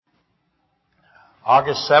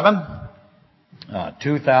August 7,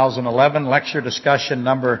 2011, lecture discussion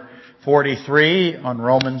number 43 on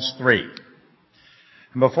Romans 3.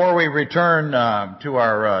 And before we return to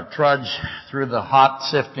our trudge through the hot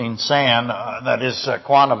sifting sand, that is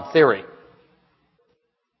quantum theory,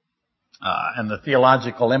 and the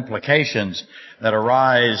theological implications that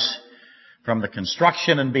arise from the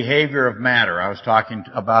construction and behavior of matter. I was talking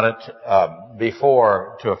about it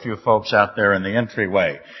before to a few folks out there in the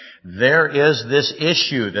entryway. There is this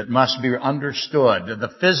issue that must be understood.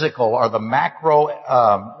 The physical or the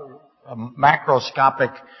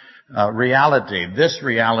macroscopic reality, this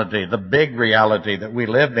reality, the big reality that we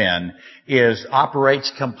live in,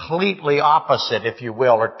 operates completely opposite, if you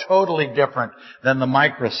will, or totally different than the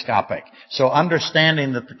microscopic. So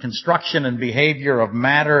understanding that the construction and behavior of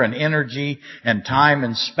matter and energy and time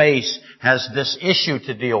and space has this issue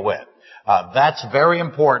to deal with. That's very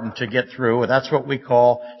important to get through. That's what we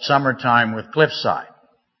call summertime with Cliffside.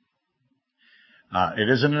 It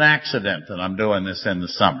isn't an accident that I'm doing this in the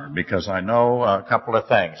summer, because I know a couple of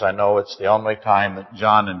things. I know it's the only time that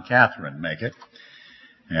John and Catherine make it,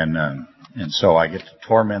 and so I get to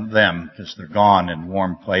torment them because they're gone in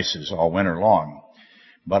warm places all winter long.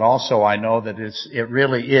 But also I know that it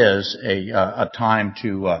really is a time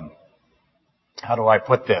to how do I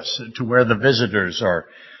put this? To where the visitors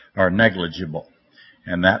are negligible.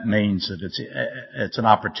 And that means that it's an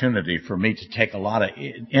opportunity for me to take a lot of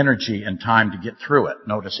energy and time to get through it.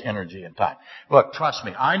 Notice energy and time. Look, trust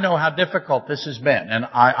me, I know how difficult this has been, and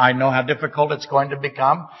I know how difficult it's going to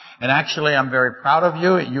become. And actually, I'm very proud of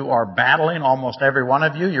you. You are battling, almost every one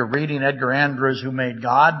of you. You're reading Edgar Andrews' Who Made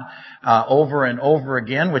God over and over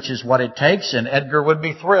again, which is what it takes, and Edgar would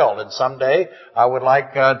be thrilled. And someday I would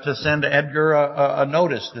like to send Edgar a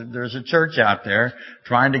notice that there's a church out there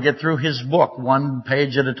trying to get through his book one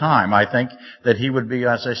page at a time. I think that he would be,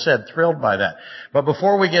 as I said, thrilled by that. But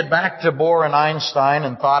before we get back to Bohr and Einstein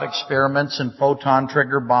and thought experiments and photon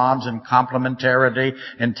trigger bombs and complementarity,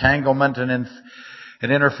 entanglement and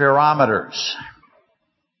interferometers,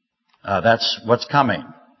 that's what's coming.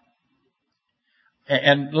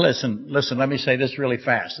 And listen, let me say this really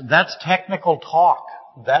fast. That's technical talk.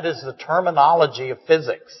 That is the terminology of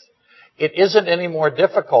physics. It isn't any more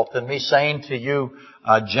difficult than me saying to you,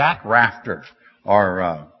 jack rafter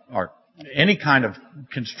or any kind of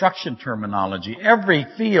construction terminology. Every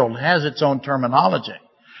field has its own terminology.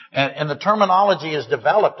 And the terminology is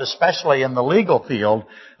developed, especially in the legal field,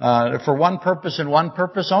 for one purpose and one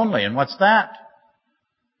purpose only. And what's that?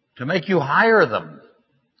 To make you hire them.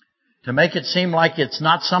 To make it seem like it's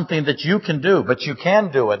not something that you can do, but you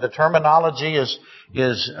can do it. The terminology is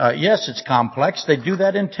yes, it's complex. They do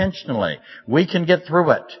that intentionally. We can get through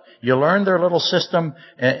it. You learn their little system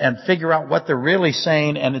and figure out what they're really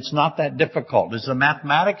saying, and it's not that difficult. Is the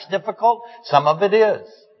mathematics difficult? Some of it is.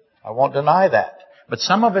 I won't deny that. But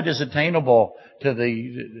some of it is attainable to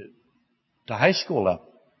high school level.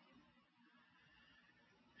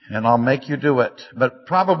 And I'll make you do it. But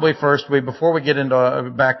probably first, before we get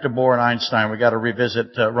back to Bohr and Einstein, we got to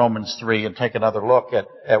revisit Romans 3 and take another look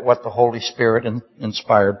at what the Holy Spirit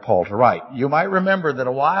inspired Paul to write. You might remember that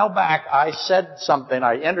a while back I said something.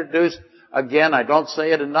 I introduced, again, I don't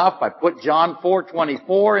say it enough. I put John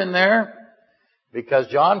 4:24 in there because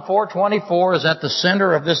John 4:24 is at the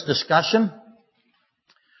center of this discussion.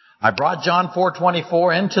 I brought John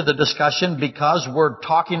 4:24 into the discussion because we're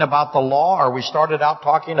talking about the law, or we started out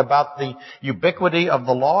talking about the ubiquity of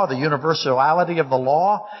the law, the universality of the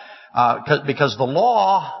law, because the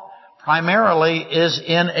law primarily is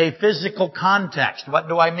in a physical context. What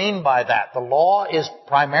do I mean by that? The law is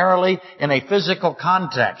primarily in a physical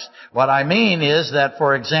context. What I mean is that,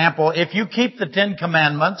 for example, if you keep the Ten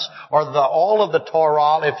Commandments, or all of the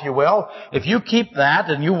Torah, if you will, if you keep that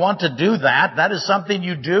and you want to do that, that is something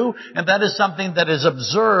you do, and that is something that is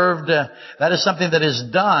observed, that is something that is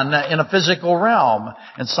done in a physical realm.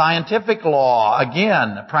 And scientific law,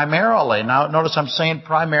 again, primarily, now notice I'm saying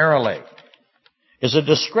primarily, is a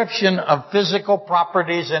description of physical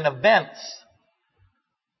properties and events.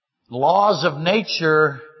 Laws of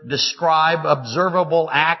nature describe observable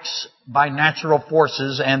acts by natural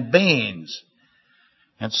forces and beings.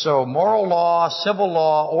 And so moral law, civil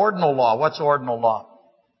law, ordinal law. What's ordinal law?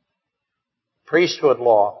 Priesthood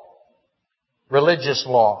law, religious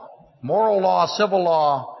law, moral law, civil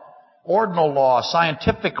law, ordinal law,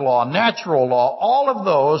 scientific law, natural law, all of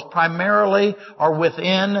those primarily are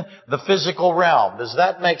within the physical realm. Does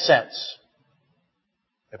that make sense?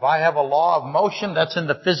 If I have a law of motion, that's in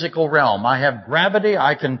the physical realm. I have gravity,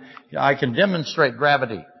 I can demonstrate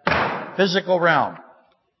gravity. Physical realm.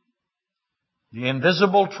 The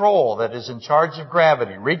invisible troll that is in charge of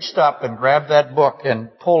gravity reached up and grabbed that book and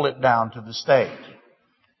pulled it down to the stage.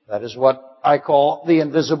 That is what I call the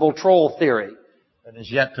invisible troll theory that is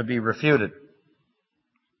yet to be refuted.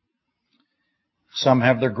 Some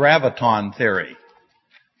have their graviton theory.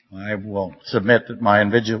 I will submit that my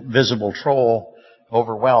invisible troll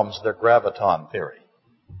overwhelms their graviton theory.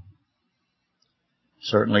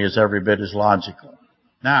 Certainly is every bit as logical.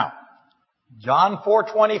 Now, John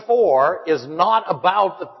 4:24 is not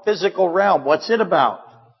about the physical realm. What's it about?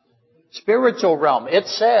 Spiritual realm. It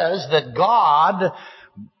says that God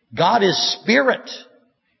is spirit.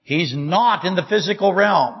 He's not in the physical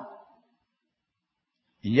realm.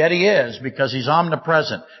 And yet He is, because He's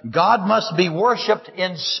omnipresent. God must be worshipped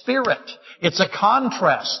in spirit. It's a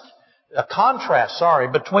contrast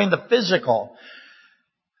between the physical.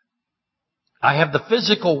 I have the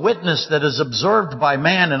physical witness that is observed by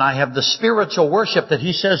man, and I have the spiritual worship that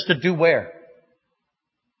He says to do where?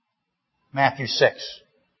 Matthew 6.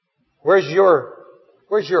 Where's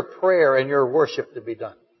your prayer and your worship to be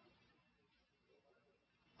done?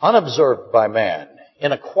 Unobserved by man,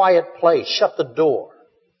 in a quiet place, shut the door.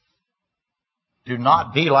 Do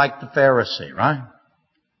not be like the Pharisee, right?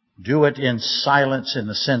 Do it in silence, in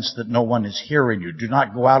the sense that no one is hearing you. Do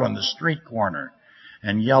not go out on the street corner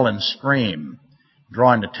and yell and scream,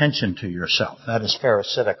 drawing attention to yourself. That is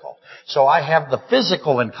pharisaical. So I have the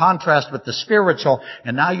physical in contrast with the spiritual,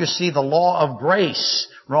 and now you see the law of grace,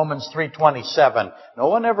 Romans 3:27. No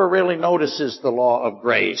one ever really notices the law of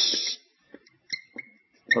grace.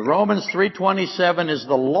 But Romans 3:27 is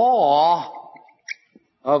the law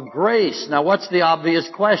of grace. Now what's the obvious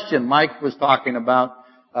question? Mike was talking about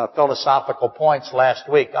philosophical points last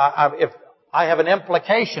week. If I have an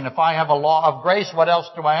implication, if I have a law of grace, what else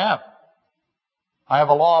do I have? I have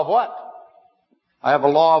a law of what? I have a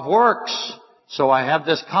law of works. So I have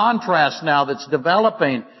this contrast now that's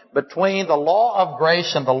developing between the law of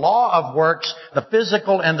grace and the law of works, the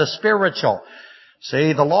physical and the spiritual.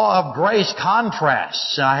 See, the law of grace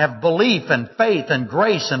contrasts. I have belief and faith and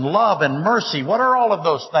grace and love and mercy. What are all of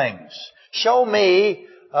those things? Show me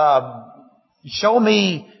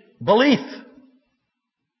belief.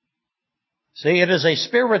 See, it is a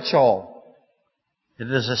spiritual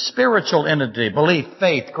entity. Belief,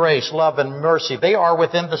 faith, grace, love, and mercy. They are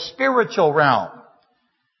within the spiritual realm.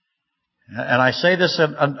 And I say this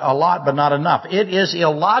a lot, but not enough. It is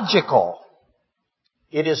illogical.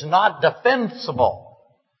 It is not defensible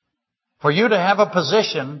for you to have a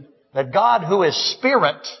position that God, who is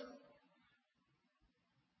spirit,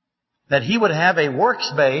 that He would have a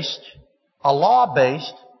works-based, a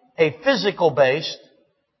law-based, a physical-based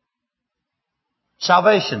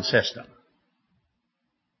salvation system.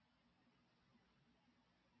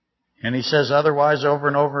 And He says otherwise over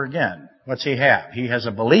and over again. What's He have? He has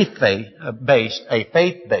a belief-based, a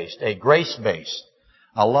faith-based, a grace-based,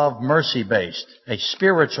 a love, mercy-based, a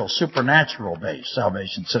spiritual, supernatural-based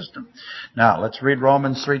salvation system. Now, let's read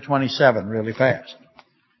Romans 3:27 really fast.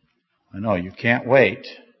 I know you can't wait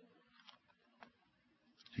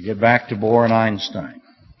to get back to Bohr and Einstein.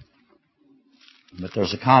 But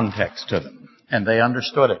there's a context to them. And they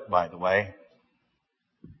understood it, by the way.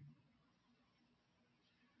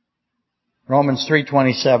 Romans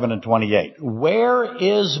 3:27 and 28. Where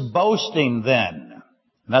is boasting then?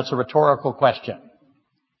 And that's a rhetorical question.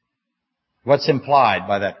 What's implied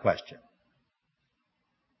by that question?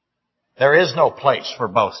 There is no place for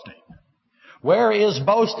boasting. Where is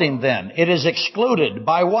boasting then? It is excluded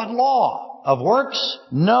by what law? Of works?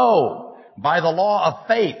 No. By the law of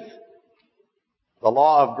faith. The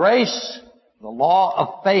law of grace, the law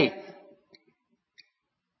of faith.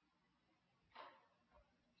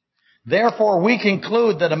 Therefore, we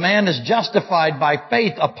conclude that a man is justified by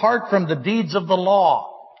faith apart from the deeds of the law.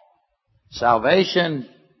 Salvation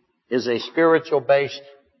is a spiritual-based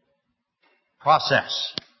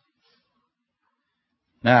process.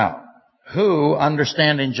 Now, who,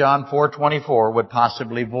 understanding John 4:24, would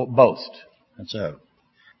possibly boast? That's a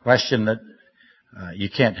question that you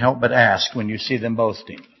can't help but ask when you see them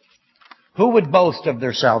boasting. Who would boast of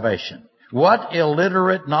their salvation? What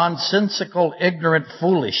illiterate, nonsensical, ignorant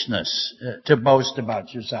foolishness to boast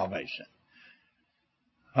about your salvation.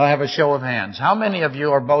 I'll have a show of hands. How many of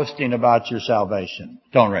you are boasting about your salvation?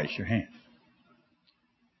 Don't raise your hand.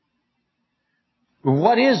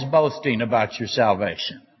 What is boasting about your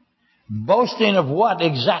salvation? Boasting of what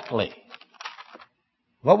exactly?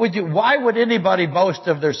 Why would anybody boast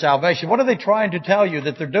of their salvation? What are they trying to tell you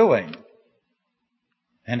that they're doing?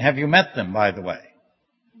 And have you met them, by the way?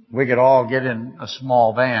 We could all get in a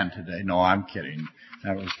small van today. No, I'm kidding.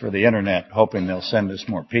 That was for the internet, hoping they'll send us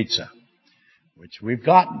more pizza, which we've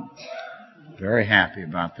gotten. Very happy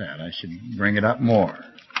about that. I should bring it up more.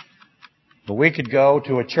 But we could go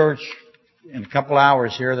to a church in a couple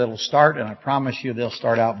hours here that'll start, and I promise you they'll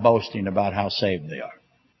start out boasting about how saved they are.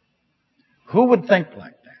 Who would think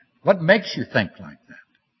like that? What makes you think like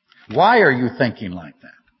that? Why are you thinking like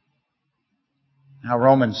that? Now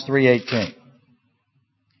Romans 3:18.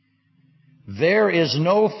 There is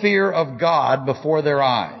no fear of God before their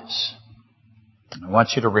eyes. I want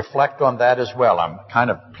you to reflect on that as well. I'm kind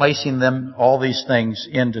of placing them, all these things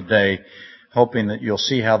in today, hoping that you'll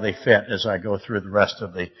see how they fit as I go through the rest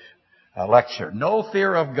of the lecture. No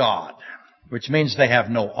fear of God, which means they have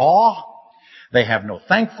no awe, they have no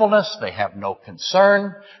thankfulness, they have no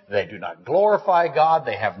concern, they do not glorify God,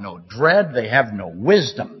 they have no dread, they have no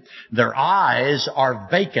wisdom. Their eyes are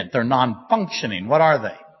vacant, they're non-functioning. What are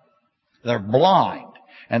they? They're blind.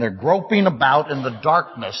 And they're groping about in the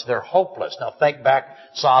darkness. They're hopeless. Now think back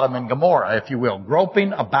Sodom and Gomorrah, if you will.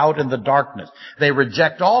 Groping about in the darkness. They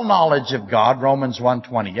reject all knowledge of God, Romans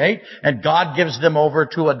 1:28, and God gives them over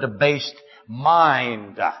to a debased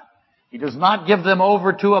mind. He does not give them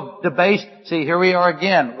over to a debased... See, here we are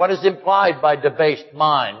again. What is implied by debased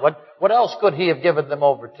mind? What else could he have given them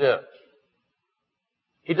over to?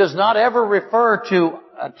 He does not ever refer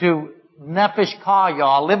to Nefesh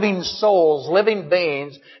Kaya, living souls, living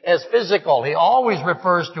beings, as physical. He always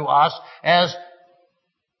refers to us as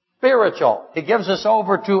spiritual. He gives us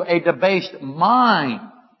over to a debased mind,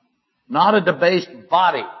 not a debased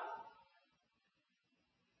body.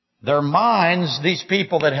 Their minds, these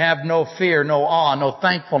people that have no fear, no awe, no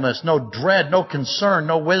thankfulness, no dread, no concern,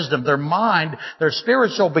 no wisdom, their mind, their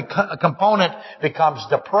spiritual component becomes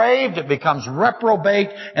depraved, it becomes reprobate,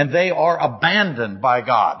 and they are abandoned by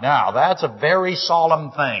God. Now, that's a very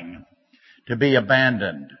solemn thing, to be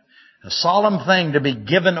abandoned. A solemn thing to be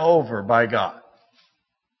given over by God.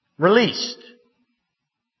 Released.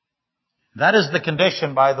 That is the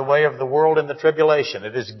condition, by the way, of the world in the tribulation.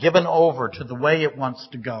 It is given over to the way it wants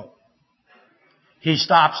to go. He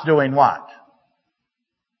stops doing what?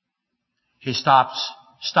 He stops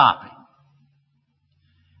stopping.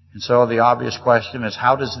 And so the obvious question is,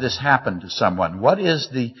 how does this happen to someone? What is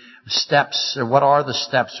the steps, or what are the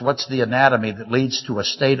steps, what's the anatomy that leads to a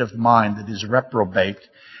state of mind that is reprobate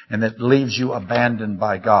and that leaves you abandoned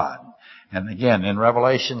by God? And again, in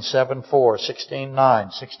Revelation 7:4,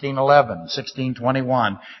 16:9, 16:11,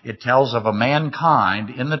 16:21, it tells of a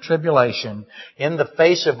mankind in the tribulation, in the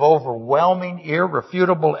face of overwhelming,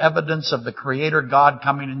 irrefutable evidence of the Creator God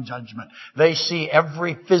coming in judgment. They see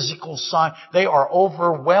every physical sign. They are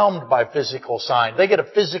overwhelmed by physical signs. They get a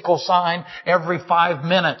physical sign every 5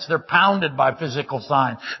 minutes. They're pounded by physical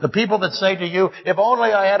signs. The people that say to you, if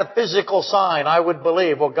only I had a physical sign, I would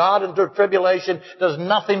believe. Well, God in the tribulation does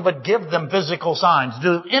nothing but give them physical signs.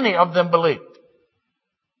 Do any of them believe?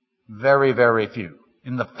 Very, very few.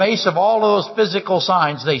 In the face of all of those physical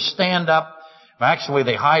signs, they stand up. Actually,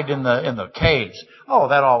 they hide in the caves. Oh,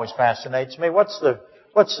 that always fascinates me. What's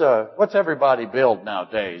everybody build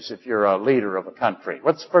nowadays if you're a leader of a country?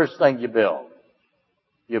 What's the first thing you build?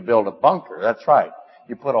 You build a bunker. That's right.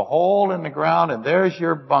 You put a hole in the ground and there's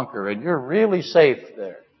your bunker and you're really safe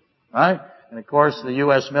there. Right? And of course, the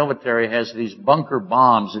U.S. military has these bunker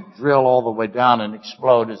bombs that drill all the way down and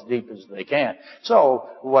explode as deep as they can. So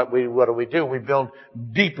what do? We build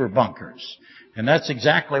deeper bunkers. And that's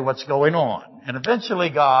exactly what's going on. And eventually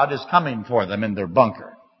God is coming for them in their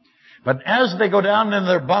bunker. But as they go down in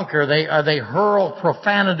their bunker, they hurl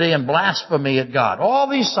profanity and blasphemy at God. All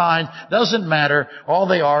these signs, doesn't matter. All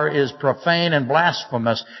they are is profane and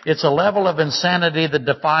blasphemous. It's a level of insanity that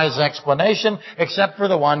defies explanation, except for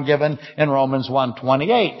the one given in Romans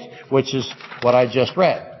 1:28, which is what I just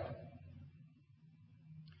read.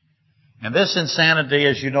 And this insanity,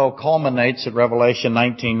 as you know, culminates at Revelation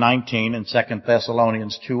 19:19 and 2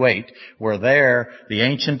 Thessalonians 2:8, where there, the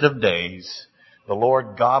Ancient of Days, the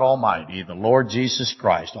Lord God Almighty, the Lord Jesus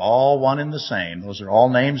Christ, all one and the same, those are all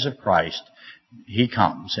names of Christ, He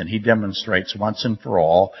comes and He demonstrates once and for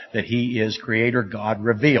all that He is Creator God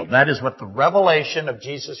revealed. That is what the revelation of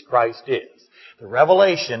Jesus Christ is. The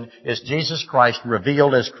revelation is Jesus Christ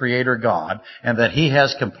revealed as Creator God, and that He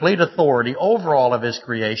has complete authority over all of His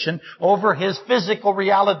creation, over His physical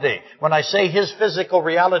reality. When I say His physical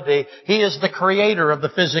reality, He is the Creator of the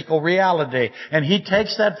physical reality. And He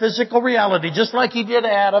takes that physical reality, just like He did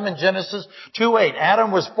Adam in Genesis 2:8. Adam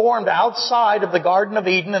was formed outside of the Garden of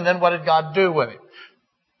Eden, and then what did God do with him?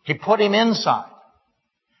 He put him inside.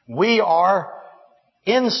 We are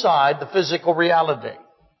inside the physical reality.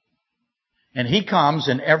 And He comes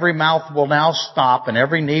and every mouth will now stop and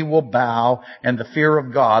every knee will bow, and the fear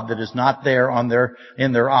of God that is not there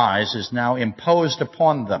in their eyes is now imposed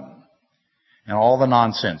upon them. and all the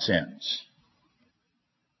nonsense ends.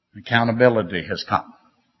 Accountability has come.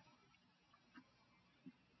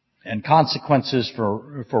 And consequences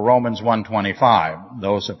for Romans 1:25,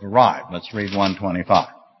 those have arrived. Let's read 1:25.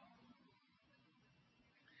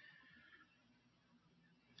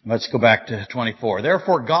 Let's go back to 24.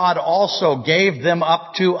 Therefore God also gave them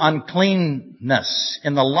up to uncleanness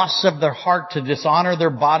in the lusts of their heart to dishonor their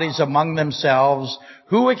bodies among themselves,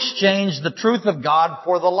 who exchanged the truth of God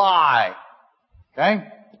for the lie. Okay?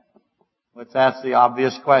 Let's ask the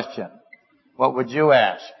obvious question. What would you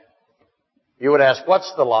ask? You would ask,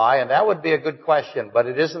 what's the lie? And that would be a good question, but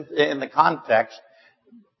it isn't in the context.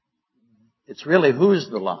 It's really, who's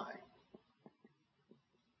the lie?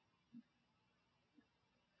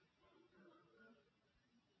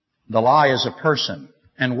 The lie is a person,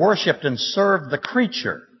 and worshipped and served the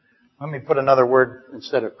creature. Let me put another word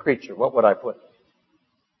instead of creature. What would I put?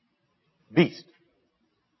 Beast.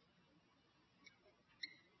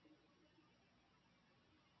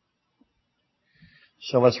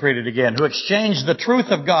 So let's read it again. Who exchanged the truth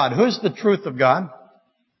of God. Who's the truth of God?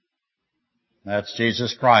 That's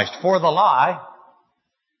Jesus Christ. For the lie.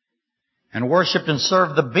 And worshipped and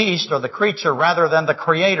served the beast or the creature rather than the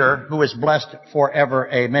Creator, who is blessed forever.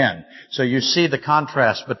 Amen. So you see the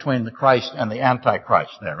contrast between the Christ and the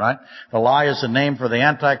Antichrist there, right? The lie is a name for the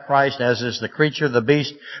Antichrist, as is the creature, the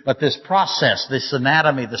beast. But this process, this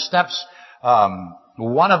anatomy, the steps,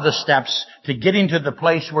 one of the steps to getting to the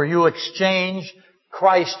place where you exchange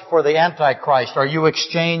Christ for the Antichrist, or you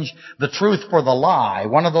exchange the truth for the lie,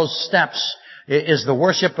 one of those steps is the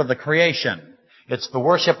worship of the creation. It's the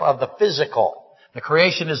worship of the physical. The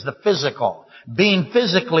creation is the physical. Being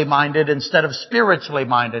physically minded instead of spiritually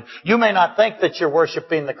minded. You may not think that you're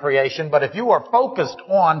worshiping the creation, but if you are focused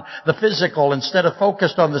on the physical instead of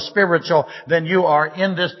focused on the spiritual, then you are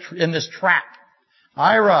in this trap.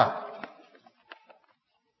 Ira,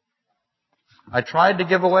 I tried to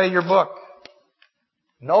give away your book.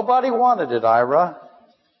 Nobody wanted it, Ira,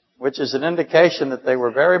 which is an indication that they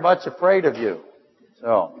were very much afraid of you.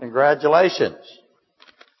 So, congratulations.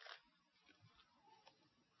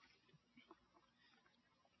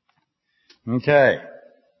 Okay.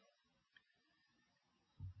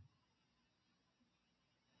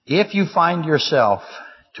 If you find yourself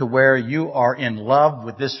to where you are in love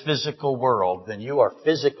with this physical world, then you are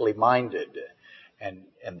physically minded.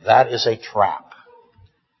 And that is a trap.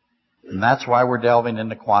 And that's why we're delving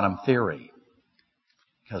into quantum theory.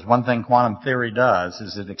 Because one thing quantum theory does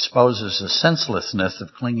is it exposes the senselessness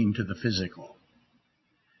of clinging to the physical.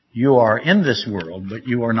 You are in this world, but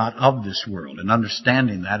you are not of this world. And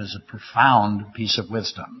understanding that is a profound piece of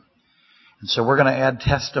wisdom. And so we're going to add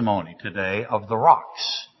testimony today of the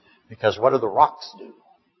rocks. Because what do the rocks do?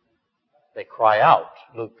 They cry out.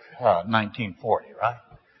 Luke 19:40, right?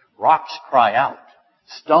 Rocks cry out.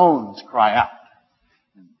 Stones cry out.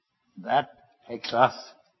 And that takes us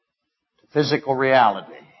to physical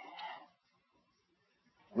reality.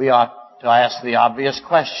 We ought to ask the obvious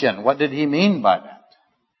question. What did he mean by that?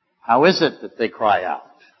 How is it that they cry out?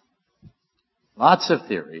 Lots of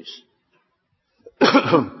theories.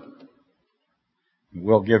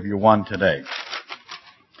 We'll give you one today.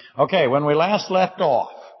 Okay, when we last left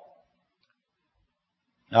off,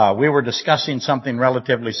 we were discussing something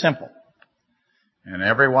relatively simple. And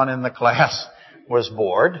everyone in the class was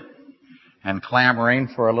bored and clamoring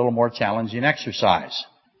for a little more challenging exercise.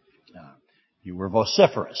 You were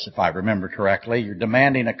vociferous, if I remember correctly. You're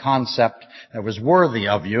demanding a concept that was worthy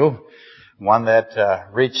of you, one that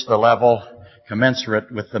reached the level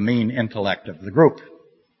commensurate with the mean intellect of the group.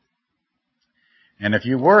 And if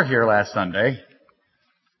you were here last Sunday,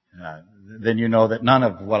 then you know that none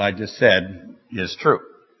of what I just said is true,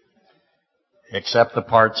 except the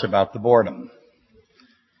parts about the boredom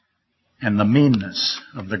and the meanness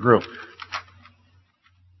of the group.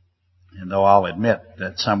 And though I'll admit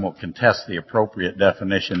that some will contest the appropriate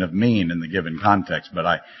definition of mean in the given context,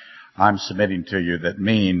 but I'm submitting to you that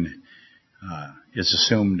mean is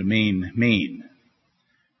assumed to mean mean,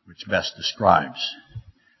 which best describes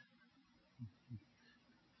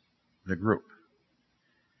the group.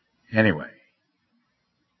 Anyway,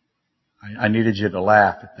 I needed you to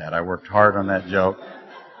laugh at that. I worked hard on that joke.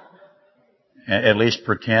 At least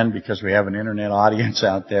pretend, because we have an internet audience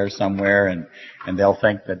out there somewhere, and they'll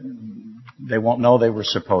think that they won't know they were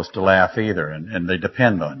supposed to laugh either, and they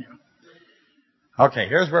depend on you. Okay,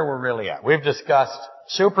 here's where we're really at. We've discussed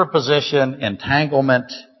superposition,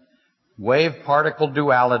 entanglement, wave-particle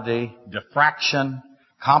duality, diffraction,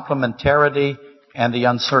 complementarity, and the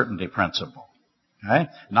uncertainty principle. Okay?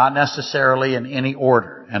 Not necessarily in any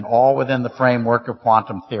order, and all within the framework of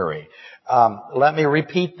quantum theory. Let me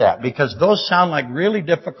repeat that, because those sound like really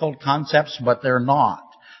difficult concepts, but they're not.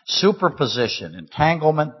 Superposition,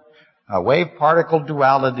 entanglement, wave-particle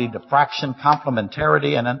duality, diffraction,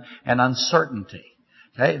 complementarity, and uncertainty.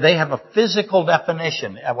 Okay? They have a physical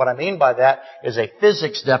definition. And what I mean by that is a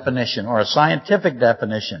physics definition or a scientific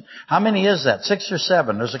definition. How many is that? 6 or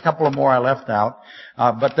 7. There's a couple of more I left out.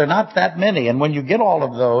 But they're not that many. And when you get all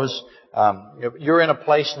of those, you're in a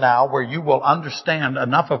place now where you will understand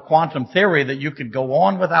enough of quantum theory that you could go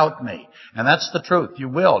on without me. And that's the truth. You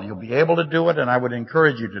will. You'll be able to do it, and I would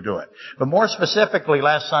encourage you to do it. But more specifically,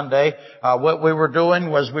 last Sunday, what we were doing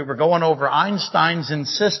was we were going over Einstein's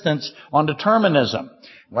insistence on determinism.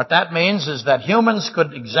 What that means is that humans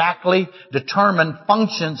could exactly determine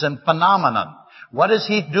functions and phenomenon. What is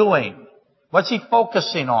he doing? What's he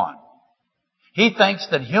focusing on? He thinks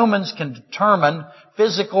that humans can determine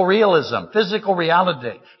physical realism, physical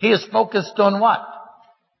reality. He is focused on what?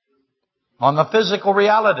 On the physical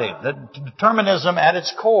reality. The determinism at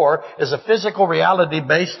its core is a physical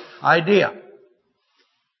reality-based idea.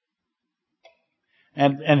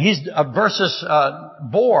 And he's versus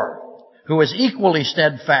Bohr, who is equally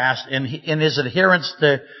steadfast in his adherence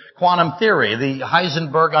to quantum theory, the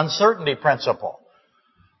Heisenberg uncertainty principle.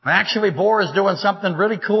 Actually, Bohr is doing something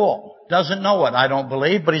really cool. Doesn't know it, I don't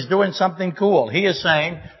believe, but he's doing something cool. He is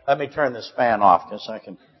saying, let me turn this fan off because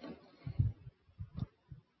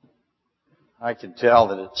I can tell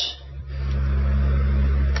that it's...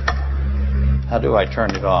 How do I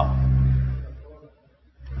turn it off?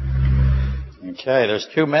 Okay, there's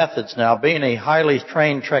 2 methods now. Being a highly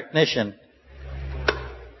trained technician,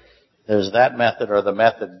 there's that method or the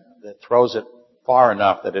method that throws it far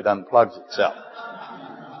enough that it unplugs itself.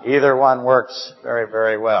 Either one works very,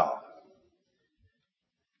 very well.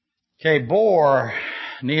 Okay,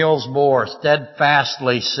 Niels Bohr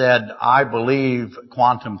steadfastly said, I believe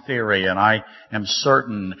quantum theory and I am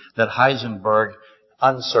certain that Heisenberg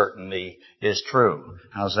uncertainty is true.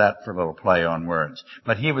 How's that for a little play on words?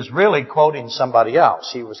 But he was really quoting somebody else.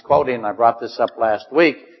 He was quoting, I brought this up last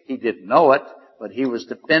week, he didn't know it, but he was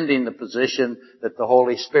defending the position that the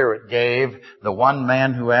Holy Spirit gave the one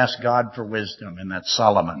man who asked God for wisdom, and that's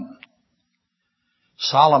Solomon.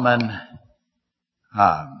 Solomon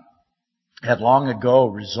had long ago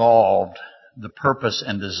resolved the purpose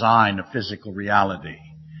and design of physical reality.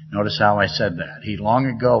 Notice how I said that. He long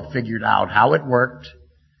ago figured out how it worked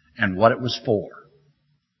and what it was for.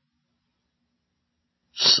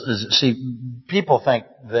 See, people think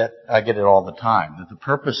that, I get it all the time, that the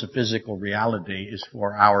purpose of physical reality is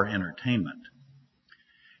for our entertainment.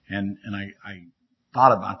 And I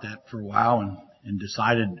thought about that for a while and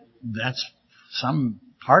decided that's some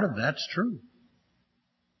part of that's true.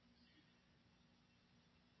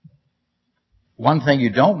 One thing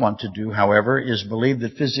you don't want to do, however, is believe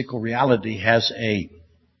that physical reality has a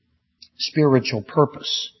spiritual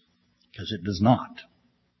purpose, because it does not.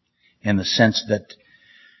 In the sense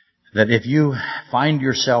that if you find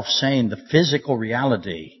yourself saying the physical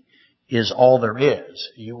reality is all there is,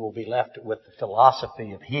 you will be left with the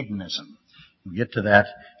philosophy of hedonism. We'll get to that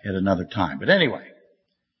at another time. But anyway,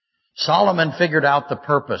 Solomon figured out the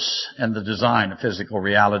purpose and the design of physical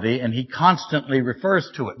reality, and he constantly refers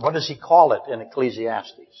to it. What does he call it in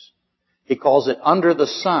Ecclesiastes? He calls it under the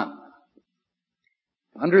sun.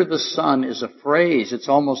 Under the sun is a phrase. It's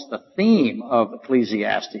almost the theme of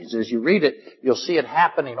Ecclesiastes. As you read it, you'll see it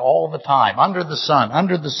happening all the time. Under the sun,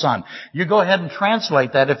 under the sun. You go ahead and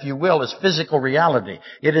translate that, if you will, as physical reality.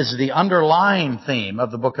 It is the underlying theme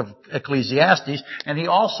of the book of Ecclesiastes, and he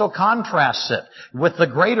also contrasts it with the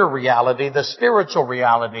greater reality, the spiritual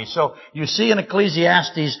reality. So you see in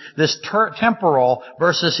Ecclesiastes this temporal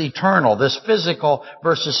versus eternal, this physical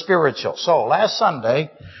versus spiritual. So last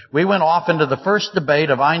Sunday, we went off into the first debate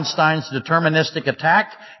of Einstein's deterministic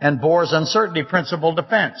attack and Bohr's uncertainty principle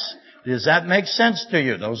defense. Does that make sense to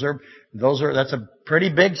you? That's a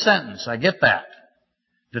pretty big sentence. I get that.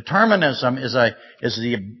 Determinism is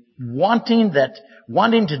the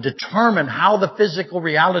wanting to determine how the physical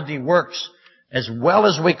reality works as well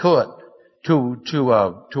as we could to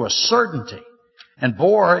a certainty. And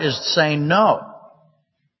Bohr is saying no.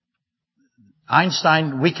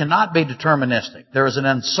 Einstein, we cannot be deterministic. There is an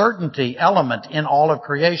uncertainty element in all of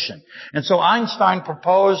creation. And so Einstein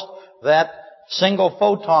proposed that single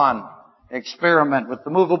photon experiment with the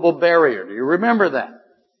movable barrier. Do you remember that?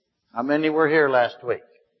 How many were here last week?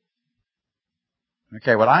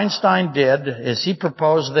 Okay, what Einstein did is he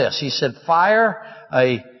proposed this. He said, fire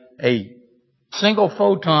a single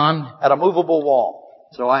photon at a movable wall.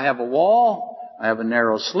 So I have a wall, I have a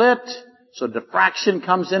narrow slit, so diffraction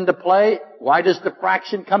comes into play. Why does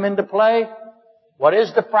diffraction come into play? What is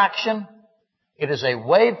diffraction? It is a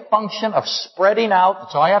wave function of spreading out.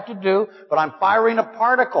 That's all I have to do. But I'm firing a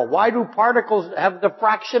particle. Why do particles have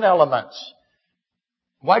diffraction elements?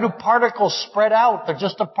 Why do particles spread out? They're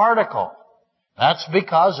just a particle. That's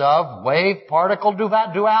because of wave-particle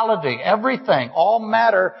duality. Everything, all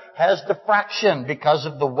matter has diffraction because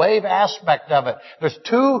of the wave aspect of it. There's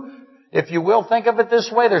two, if you will think of it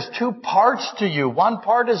this way, there's two parts to you. One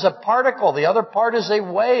part is a particle. The other part is a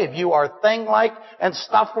wave. You are thing-like and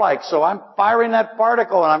stuff-like. So I'm firing that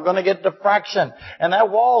particle and I'm going to get diffraction. And that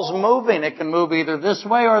wall's moving. It can move either this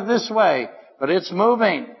way or this way, but it's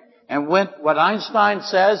moving. And what Einstein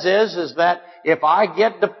says is that if I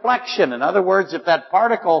get deflection, in other words, if that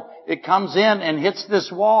particle, it comes in and hits this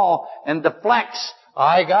wall and deflects,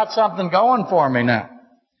 I got something going for me now.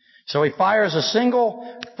 So he fires a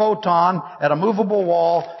single photon at a movable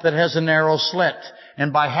wall that has a narrow slit.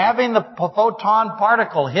 And by having the photon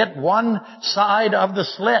particle hit one side of the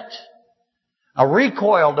slit, a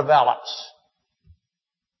recoil develops.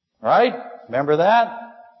 Right? Remember that?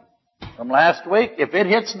 From last week, if it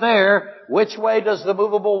hits there, which way does the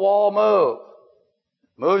movable wall move?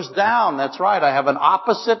 Moves down. That's right. I have an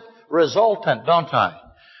opposite resultant, don't I?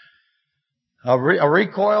 A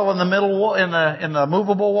recoil in the middle in the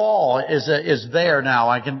movable wall is there now.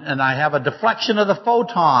 I have a deflection of the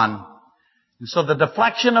photon. And so the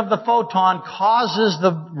deflection of the photon causes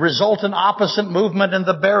the resultant opposite movement in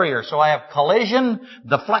the barrier. So I have collision,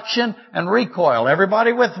 deflection, and recoil.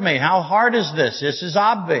 Everybody with me? How hard is this? This is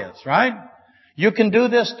obvious, right? You can do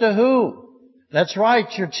this to who? That's right,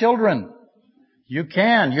 your children. You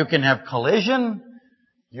can. You can have collision,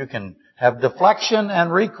 you can have deflection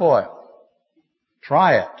and recoil.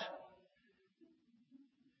 Try it.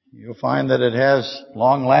 You'll find that it has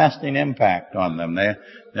long-lasting impact on them.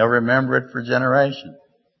 They'll remember it for generations.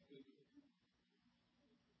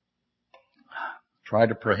 Try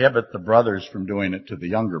to prohibit the brothers from doing it to the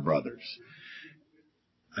younger brothers.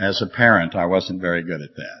 As a parent, I wasn't very good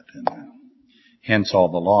at that. And hence all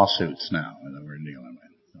the lawsuits now that we're dealing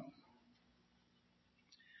with.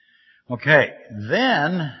 So. Okay,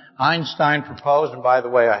 then Einstein proposed, and by the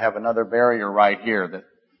way, I have another barrier right here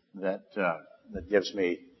that gives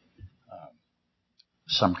me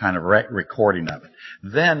some kind of recording of it.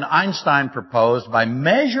 Then Einstein proposed by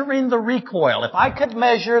measuring the recoil. If I could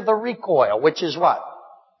measure the recoil, which is what?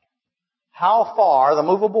 How far the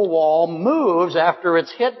movable wall moves after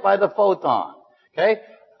it's hit by the photon. Okay?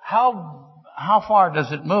 How far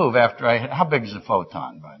does it move after I hit? How big is the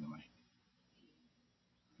photon, by the way?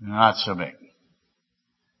 Not so big.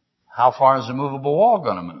 How far is the movable wall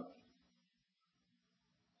going to move?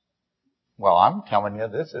 Well, I'm telling you,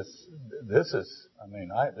 this is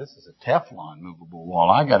a Teflon movable wall.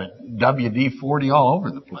 I got a WD-40 all over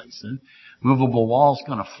the place. The movable wall's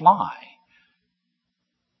going to fly.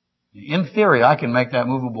 In theory, I can make that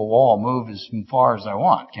movable wall move as far as I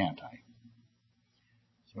want, can't I?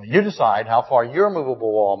 So you decide how far your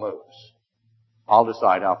movable wall moves. I'll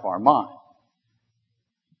decide how far mine.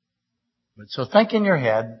 But so think in your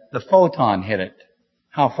head, the photon hit it.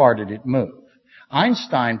 How far did it move?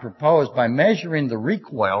 Einstein proposed by measuring the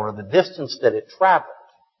recoil, or the distance that it traveled,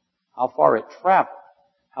 how far it traveled.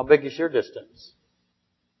 How big is your distance?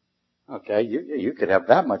 Okay, you could have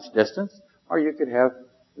that much distance, or you could have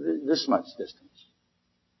this much distance.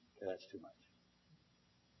 Okay, that's too much.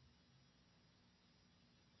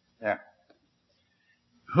 There.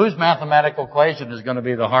 Whose mathematical equation is going to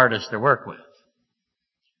be the hardest to work with?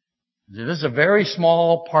 This is a very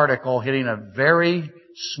small particle hitting a very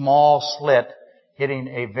small slit, hitting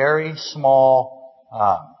a very small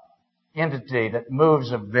entity that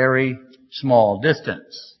moves a very small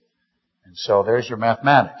distance. And so there's your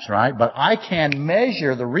mathematics, right? But I can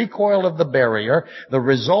measure the recoil of the barrier, the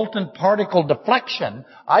resultant particle deflection.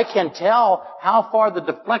 I can tell how far the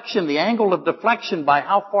deflection, the angle of deflection, by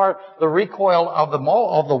how far the recoil of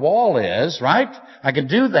the wall is, right? I can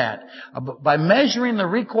do that. By measuring the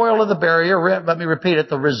recoil of the barrier, let me repeat it,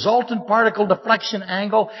 the resultant particle deflection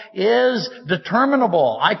angle is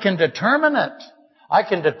determinable. I can determine it. I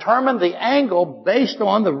can determine the angle based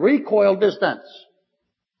on the recoil distance.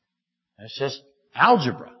 It's just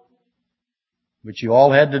algebra, which you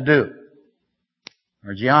all had to do.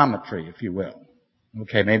 Or geometry, if you will.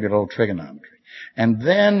 Okay, maybe a little trigonometry. And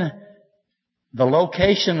then the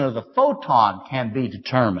location of the photon can be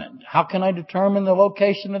determined. How can I determine the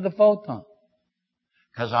location of the photon?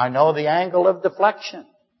 Because I know the angle of deflection.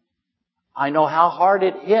 I know how hard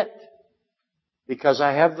it hit. Because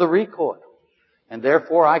I have the recoil. And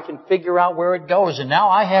therefore I can figure out where it goes. And now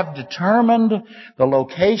I have determined the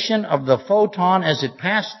location of the photon as it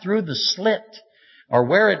passed through the slit, or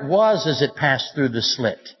where it was as it passed through the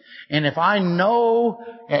slit. And if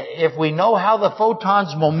we know how the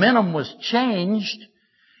photon's momentum was changed,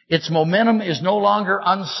 its momentum is no longer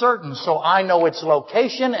uncertain. So I know its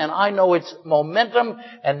location and I know its momentum,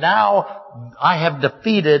 and now I have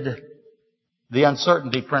defeated the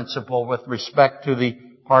uncertainty principle with respect to the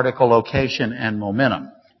particle location and momentum.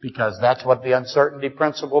 Because that's what the uncertainty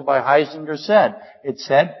principle by Heisenberg said. It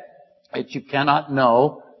said that you cannot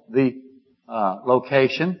know the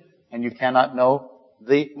location and you cannot know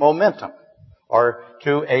the momentum, or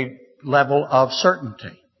to a level of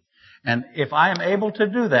certainty. And if I am able to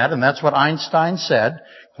do that, and that's what Einstein said,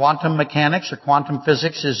 quantum mechanics or quantum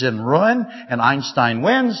physics is in ruin, and Einstein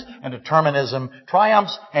wins, and determinism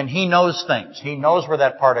triumphs, and he knows things. He knows where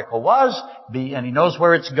that particle was, and he knows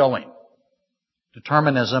where it's going.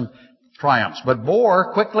 Determinism triumphs. But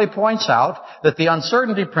Bohr quickly points out that the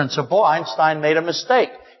uncertainty principle, Einstein made a mistake.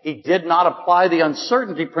 He did not apply the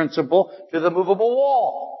uncertainty principle to the movable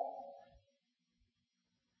wall.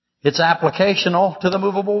 It's applicational to the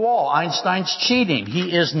movable wall. Einstein's cheating.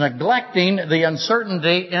 He is neglecting the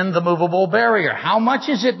uncertainty in the movable barrier. How much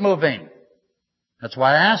is it moving? That's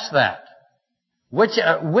why I asked that. Which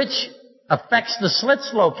affects the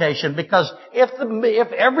slit's location? Because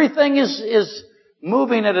if everything is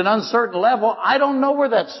moving at an uncertain level, I don't know where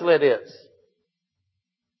that slit is.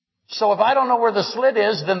 So if I don't know where the slit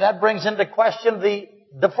is, then that brings into question the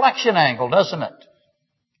deflection angle, doesn't it?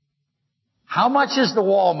 How much is the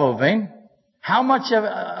wall moving? How much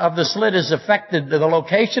of the slit is affected? The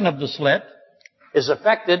location of the slit is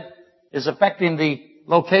affecting the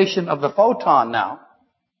location of the photon now.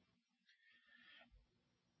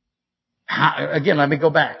 Again, let me go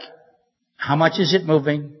back. How much is it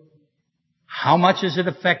moving? How much is it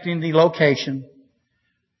affecting the location?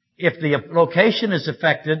 If the location is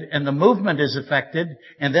affected and the movement is affected,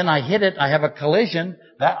 and then I hit it, I have a collision,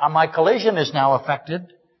 my collision is now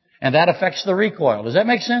affected, and that affects the recoil. Does that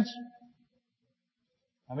make sense?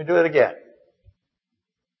 Let me do it again.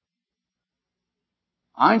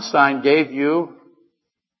 Einstein gave you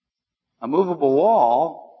a movable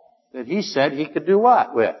wall that he said he could do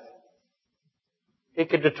what with? He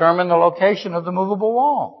could determine the location of the movable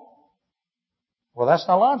wall. Well, that's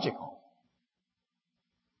not logical.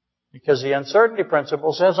 Because the uncertainty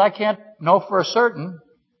principle says I can't know for certain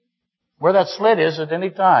where that slit is at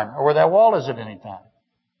any time, or where that wall is at any time.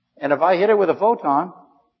 And if I hit it with a photon,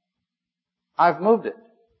 I've moved it.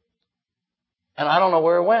 And I don't know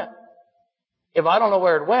where it went. If I don't know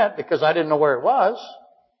where it went because I didn't know where it was,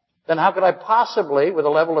 then how could I possibly, with a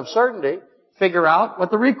level of certainty, figure out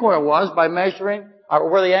what the recoil was by measuring, or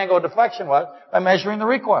where the angle of deflection was, by measuring the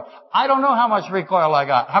recoil? I don't know how much recoil I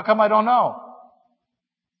got. How come I don't know?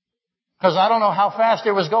 Because I don't know how fast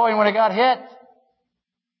it was going when it got hit.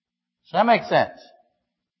 Does that make sense?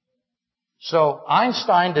 So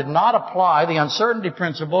Einstein did not apply the uncertainty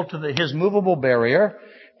principle to his movable barrier,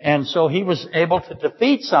 and so he was able to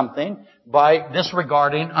defeat something by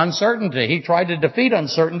disregarding uncertainty. He tried to defeat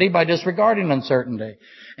uncertainty by disregarding uncertainty.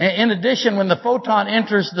 In addition, when the photon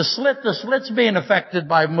enters the slit's being affected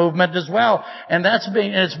by movement as well, and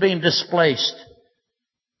it's being displaced.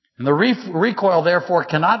 And the recoil, therefore,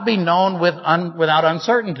 cannot be known without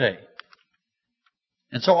uncertainty.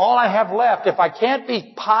 And so all I have left, if I can't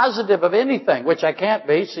be positive of anything, which I can't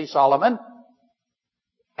be, see Solomon,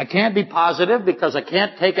 I can't be positive because I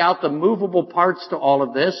can't take out the movable parts to all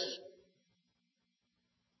of this,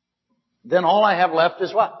 then all I have left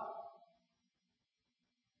is what?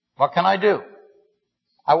 What can I do?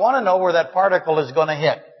 I want to know where that particle is going to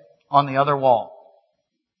hit on the other wall.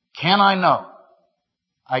 Can I know?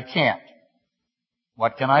 I can't.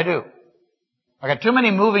 What can I do? I got too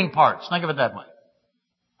many moving parts. Think of it that way.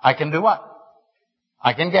 I can do what?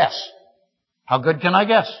 I can guess. How good can I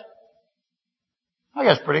guess? I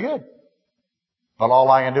guess pretty good. But all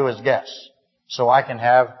I can do is guess. So I can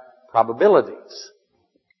have probabilities.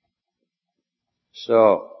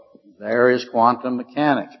 So, there is quantum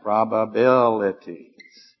mechanics, probabilities.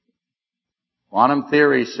 Quantum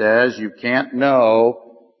theory says you can't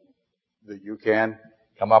know that you can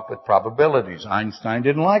come up with probabilities. Einstein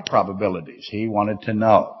didn't like probabilities. He wanted to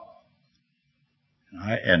know.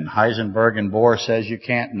 And Heisenberg and Bohr says you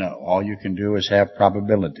can't know. All you can do is have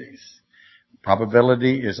probabilities.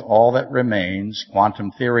 Probability is all that remains.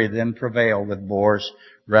 Quantum theory then prevailed with Bohr's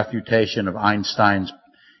refutation of Einstein's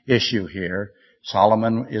issue here.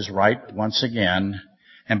 Solomon is right once again.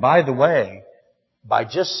 And by the way, by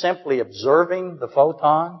just simply observing the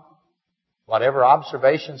photon, whatever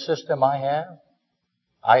observation system I have,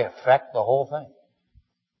 I affect the whole thing.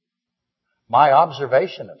 My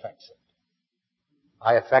observation affects it.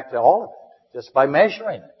 I affect all of it just by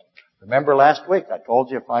measuring it. Remember last week I told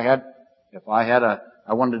you I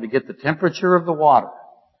wanted to get the temperature of the water,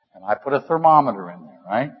 and I put a thermometer in there,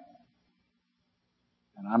 right?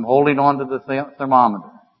 And I'm holding on to the thermometer.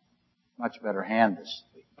 Much better hand this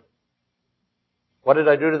week. What did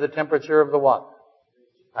I do to the temperature of the water?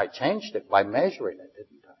 I changed it by measuring it,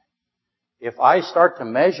 didn't I? If I start to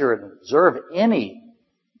measure and observe any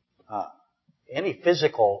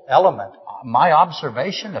physical element, my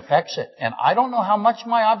observation affects it. And I don't know how much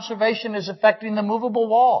my observation is affecting the movable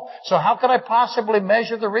wall. So how could I possibly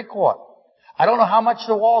measure the recoil? I don't know how much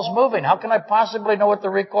the wall's moving. How can I possibly know what the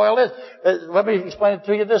recoil is? Let me explain it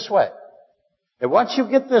to you this way. And once you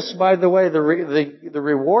get this, by the way, the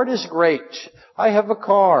reward is great. I have a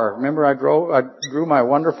car. Remember, I grew my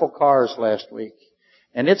wonderful cars last week.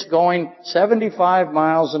 And it's going 75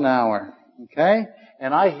 miles an hour. Okay?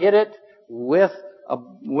 And I hit it with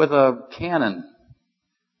a cannon,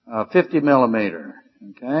 50 millimeter.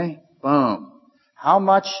 Okay? Boom. How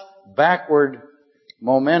much backward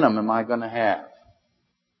momentum am I going to have?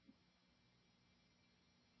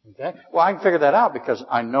 Okay? Well, I can figure that out because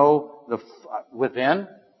I know within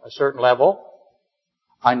a certain level,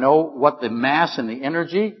 I know what the mass and the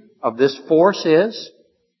energy of this force is,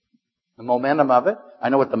 the momentum of it. I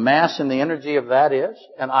know what the mass and the energy of that is,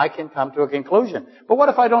 and I can come to a conclusion. But what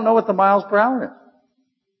if I don't know what the miles per hour is?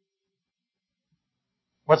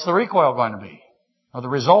 What's the recoil going to be? Or the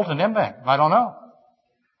resultant impact? I don't know.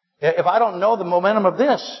 If I don't know the momentum of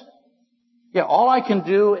this, all I can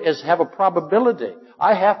do is have a probability.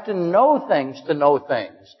 I have to know things to know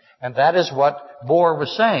things. And that is what Bohr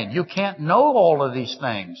was saying. You can't know all of these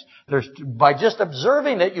things. By just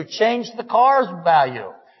observing it, you change the car's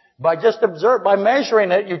value. By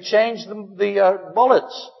measuring it, you change the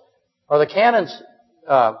bullets or the cannon's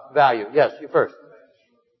value. Yes, you first.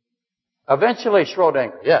 Eventually,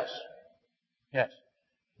 Schrodinger. Yes. Yes.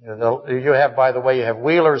 You have, by the way, you have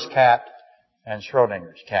Wheeler's cat and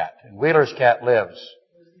Schrodinger's cat. And Wheeler's cat lives.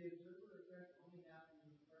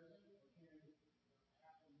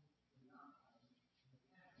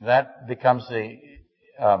 That becomes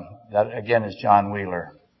that again is John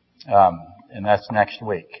Wheeler. And that's next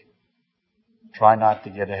week. Try not to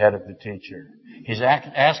get ahead of the teacher. He's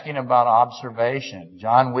asking about observation.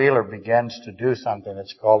 John Wheeler begins to do something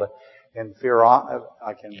that's called interferometer.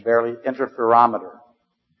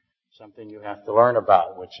 Something you have to learn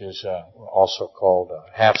about, which is also called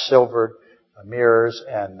half-silvered mirrors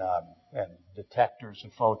and detectors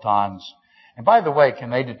of photons. And by the way, can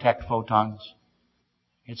they detect photons?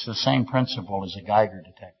 It's the same principle as a Geiger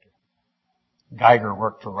detector. Geiger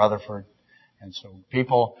worked for Rutherford. And so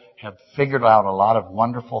people have figured out a lot of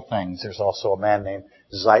wonderful things. There's also a man named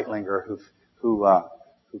Zeitlinger who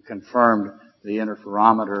confirmed the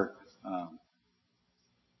interferometer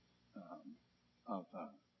of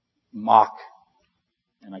Mach.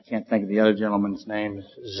 And I can't think of the other gentleman's name,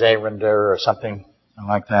 Zarinder or something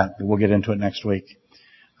like that. We'll get into it next week.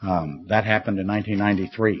 That happened in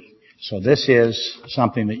 1993. So this is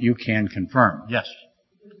something that you can confirm. Yes?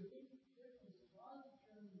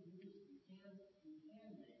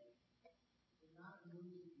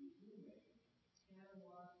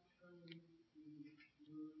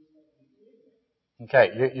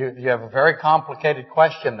 Okay, you have a very complicated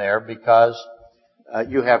question there because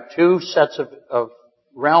you have two sets of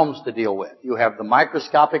realms to deal with. You have the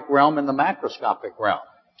microscopic realm and the macroscopic realm.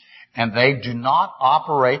 And they do not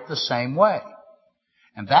operate the same way.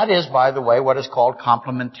 And that is, by the way, what is called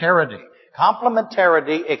complementarity.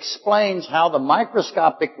 Complementarity explains how the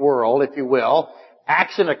microscopic world, if you will,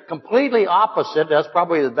 acts in a completely opposite, that's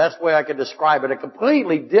probably the best way I could describe it, a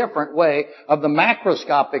completely different way of the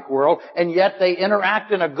macroscopic world, and yet they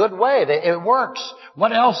interact in a good way. It works.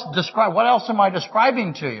 What else am I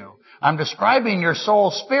describing to you? I'm describing your soul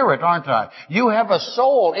spirit, aren't I? You have a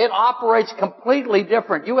soul. It operates completely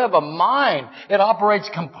different. You have a mind. It operates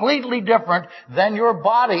completely different than your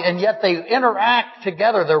body, and yet they interact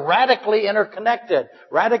together. They're radically interconnected.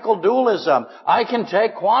 Radical dualism. I can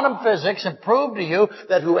take quantum physics and prove to you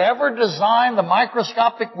that whoever designed the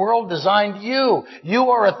microscopic world designed you. You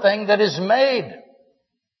are a thing that is made.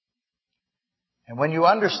 And when you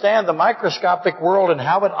understand the microscopic world and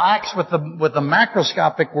how it acts with the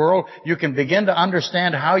macroscopic world, you can begin to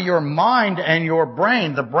understand how your mind and your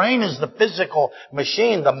brain, the brain is the physical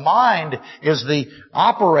machine, the mind is the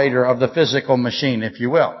operator of the physical machine, if you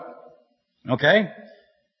will. Okay?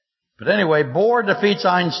 But anyway, Bohr defeats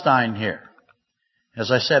Einstein here.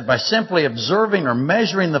 As I said, by simply observing or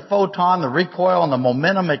measuring the photon, the recoil, and the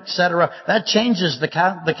momentum, etc., that changes the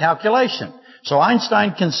calculation. So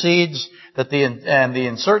Einstein concedes that the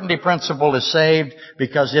uncertainty principle is saved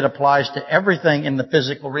because it applies to everything in the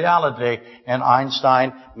physical reality, and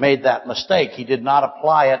Einstein made that mistake. He did not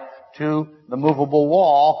apply it to the movable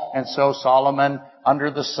wall, and so Solomon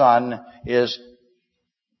under the sun is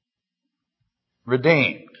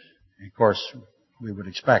redeemed. Of course, we would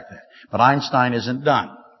expect that. But Einstein isn't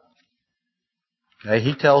done. Okay,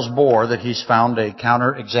 he tells Bohr that he's found a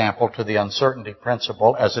counterexample to the uncertainty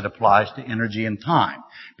principle as it applies to energy and time.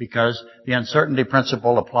 Because the uncertainty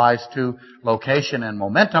principle applies to location and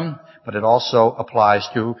momentum, but it also applies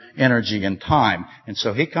to energy and time. And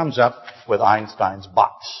so he comes up with Einstein's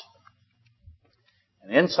box.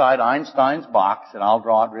 And inside Einstein's box, and I'll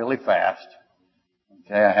draw it really fast,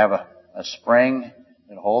 okay, I have a spring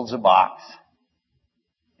that holds a box.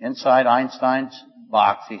 Inside Einstein's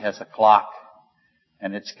box, he has a clock,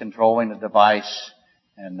 and it's controlling a device.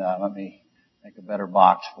 And let me make a better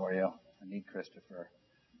box for you. I need Christopher.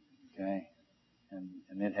 Okay.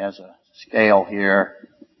 And it has a scale here.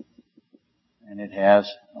 And it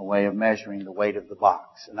has a way of measuring the weight of the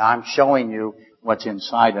box. And I'm showing you what's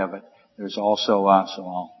inside of it. There's also,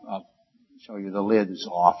 so I'll show you the lid's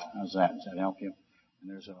off. How's that? Does that help you? And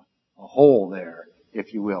there's a hole there,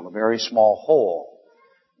 if you will, a very small hole.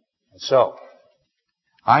 And so,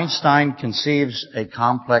 Einstein conceives a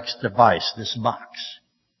complex device, this box.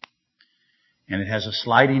 And it has a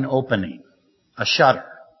sliding opening, a shutter,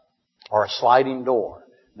 or a sliding door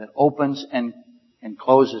that opens and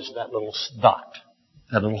closes that little dot,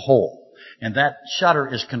 that little hole. And that shutter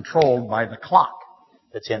is controlled by the clock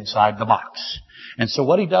that's inside the box. And so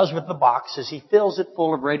what he does with the box is he fills it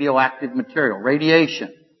full of radioactive material,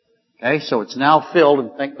 radiation. Okay, so it's now filled,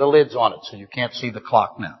 and think the lid's on it, so you can't see the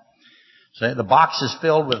clock now. So the box is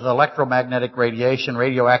filled with electromagnetic radiation,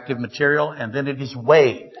 radioactive material, and then it is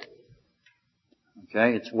weighed.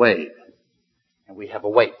 Okay, it's weighed. And we have a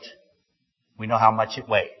weight. We know how much it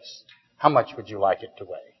weighs. How much would you like it to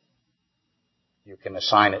weigh? You can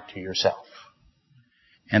assign it to yourself.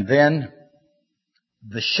 And then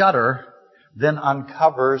the shutter then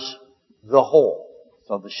uncovers the hole.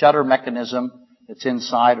 So the shutter mechanism that's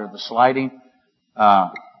inside, or the sliding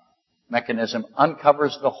mechanism,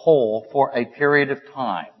 uncovers the hole for a period of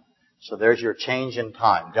time. So there's your change in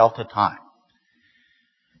time, delta time.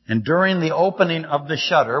 And during the opening of the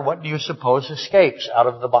shutter, what do you suppose escapes out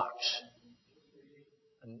of the box?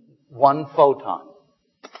 One photon.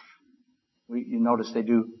 You notice they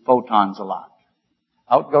do photons a lot.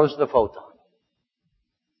 Out goes the photon.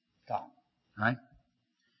 Gone. Right?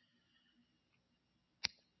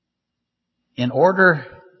 In order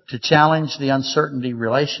to challenge the uncertainty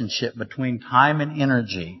relationship between time and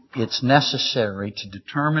energy, it's necessary to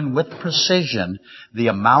determine with precision the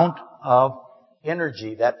amount of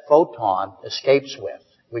energy that photon escapes with.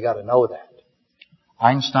 We got to know that.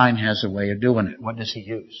 Einstein has a way of doing it. What does he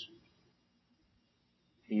use?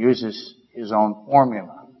 He uses his own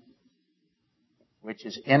formula, which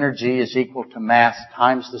is energy is equal to mass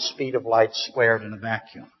times the speed of light squared in a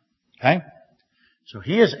vacuum. Okay? So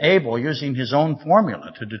he is able, using his own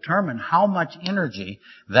formula, to determine how much energy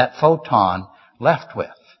that photon left with.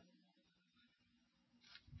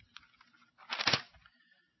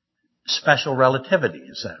 Special relativity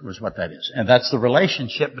was what that is. And that's the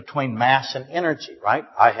relationship between mass and energy, right?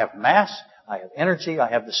 I have mass, I have energy,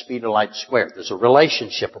 I have the speed of light squared. There's a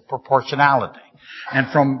relationship, a proportionality. And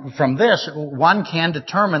from this, one can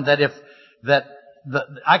determine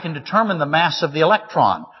I can determine the mass of the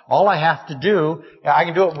electron. All I have to do, I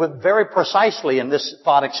can do it very precisely in this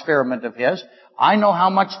thought experiment of his. I know how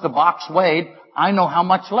much the box weighed. I know how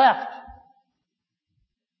much left.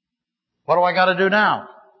 What do I got to do now?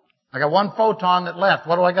 I got one photon that left.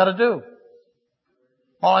 What do I got to do?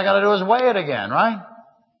 All I got to do is weigh it again, right?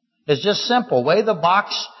 It's just simple. Weigh the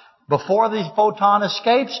box before the photon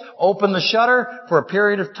escapes. Open the shutter for a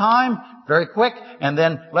period of time, very quick, and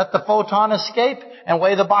then let the photon escape and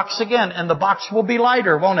weigh the box again. And the box will be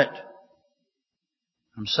lighter, won't it?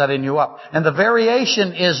 I'm setting you up. And the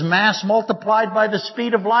variation is mass multiplied by the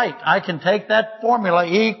speed of light. I can take that formula,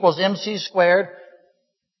 E equals mc squared,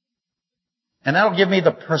 and that'll give me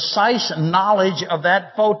the precise knowledge of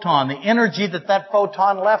that photon, the energy that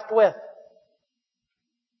photon left with.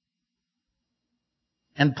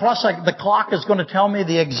 And plus, the clock is going to tell me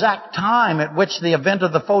the exact time at which the event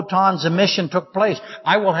of the photon's emission took place.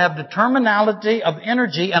 I will have determinality of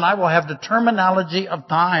energy, and I will have determinality of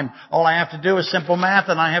time. All I have to do is simple math,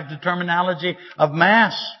 and I have determinality of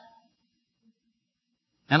mass.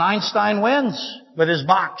 And Einstein wins with his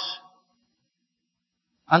box.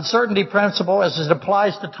 Uncertainty principle, as it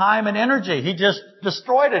applies to time and energy, he just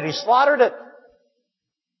destroyed it. He slaughtered it.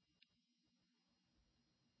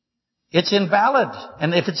 It's invalid.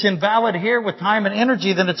 And if it's invalid here with time and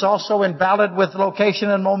energy, then it's also invalid with location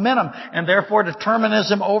and momentum. And therefore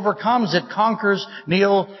determinism overcomes. It conquers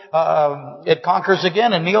it conquers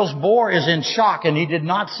again. And Niels Bohr is in shock, and he did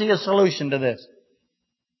not see a solution to this.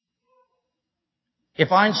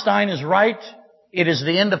 If Einstein is right, it is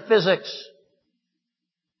the end of physics.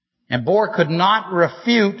 And Bohr could not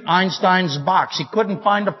refute Einstein's box. He couldn't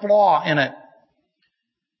find a flaw in it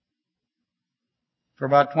for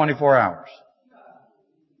about 24 hours.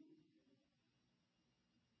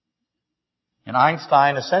 And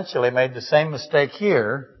Einstein essentially made the same mistake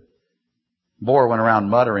here. Bohr went around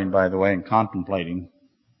muttering, by the way, and contemplating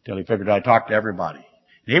till he figured I talked to everybody.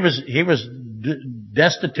 He was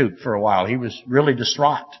destitute for a while. He was really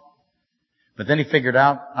distraught. But then he figured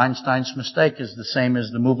out Einstein's mistake is the same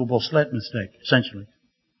as the movable slit mistake, essentially.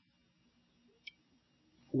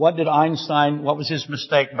 What was his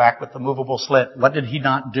mistake back with the movable slit? What did he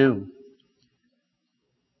not do?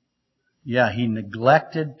 Yeah, he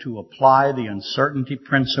neglected to apply the uncertainty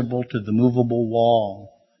principle to the movable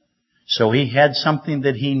wall. So he had something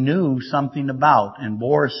that he knew something about. And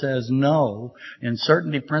Bohr says no.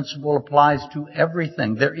 Uncertainty principle applies to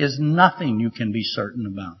everything. There is nothing you can be certain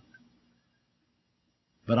about.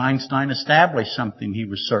 But Einstein established something he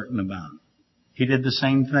was certain about. He did the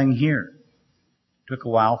same thing here. It took a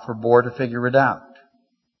while for Bohr to figure it out.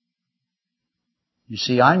 You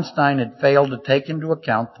see, Einstein had failed to take into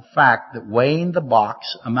account the fact that weighing the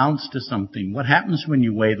box amounts to something. What happens when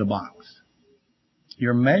you weigh the box?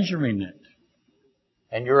 You're measuring it.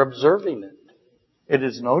 And you're observing it. It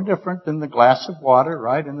is no different than the glass of water,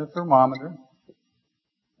 right, in the thermometer.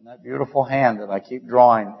 And that beautiful hand that I keep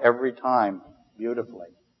drawing every time beautifully.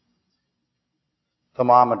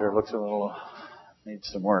 Thermometer looks a little, needs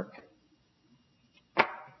some work.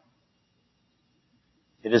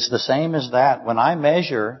 It is the same as that. When I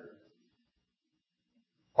measure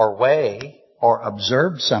or weigh or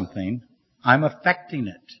observe something, I'm affecting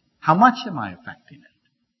it. How much am I affecting it?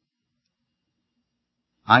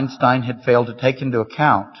 Einstein had failed to take into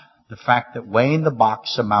account the fact that weighing the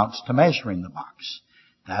box amounts to measuring the box.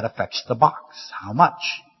 That affects the box. How much?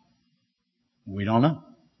 We don't know.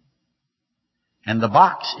 And the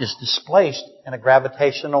box is displaced in a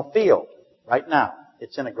gravitational field. Right now,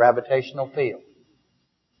 it's in a gravitational field.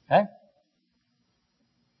 Okay?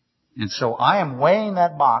 And so I am weighing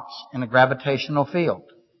that box in a gravitational field.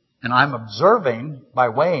 And I'm observing, by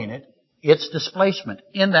weighing it, its displacement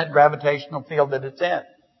in that gravitational field that it's in.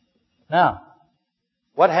 Now,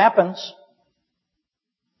 what happens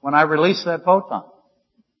when I release that photon?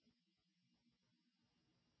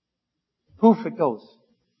 Poof, it goes.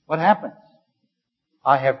 What happens?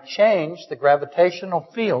 I have changed the gravitational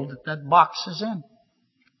field that box is in.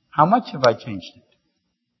 How much have I changed it?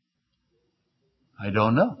 I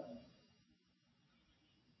don't know.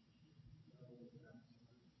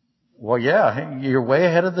 Well, yeah, you're way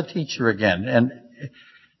ahead of the teacher again. And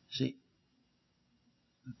see,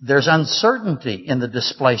 there's uncertainty in the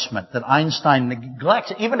displacement that Einstein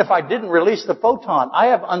neglects. Even if I didn't release the photon, I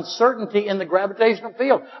have uncertainty in the gravitational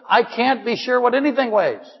field. I can't be sure what anything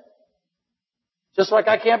weighs. Just like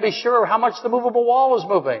I can't be sure how much the movable wall is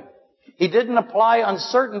moving. He didn't apply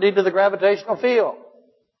uncertainty to the gravitational field.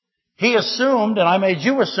 He assumed, and I made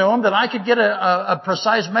you assume, that I could get a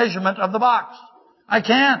precise measurement of the box. I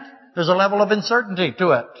can't. There's a level of uncertainty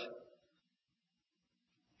to it.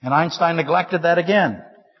 And Einstein neglected that again.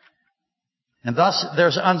 And thus,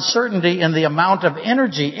 there's uncertainty in the amount of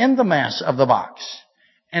energy in the mass of the box.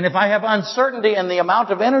 And if I have uncertainty in the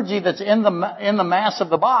amount of energy that's in the mass of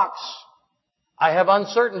the box, I have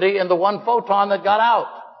uncertainty in the one photon that got out.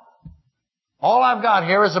 All I've got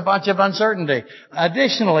here is a bunch of uncertainty.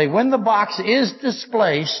 Additionally, when the box is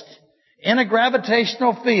displaced in a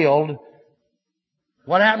gravitational field,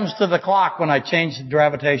 what happens to the clock when I change the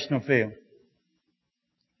gravitational field?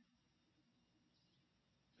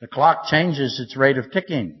 The clock changes its rate of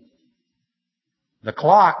ticking. The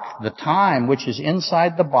clock, the time which is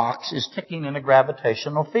inside the box, is ticking in a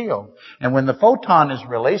gravitational field. And when the photon is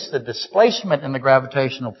released, the displacement in the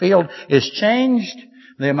gravitational field is changed.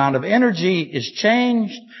 The amount of energy is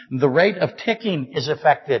changed. The rate of ticking is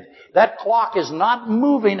affected. That clock is not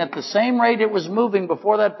moving at the same rate it was moving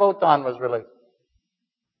before that photon was released.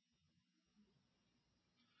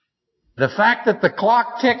 The fact that the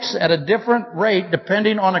clock ticks at a different rate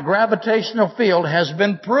depending on a gravitational field has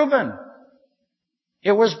been proven.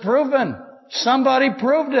 It was proven. Somebody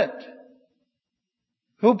proved it.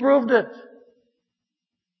 Who proved it?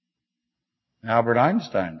 Albert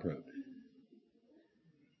Einstein proved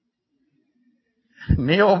it.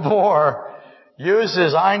 Niels Bohr,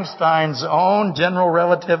 uses Einstein's own general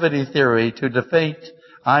relativity theory to defeat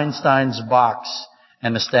Einstein's box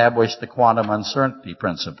and establish the quantum uncertainty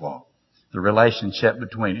principle, the relationship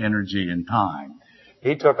between energy and time.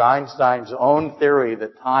 He took Einstein's own theory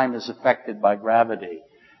that time is affected by gravity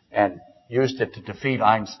and used it to defeat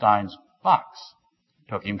Einstein's box.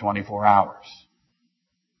 It took him 24 hours.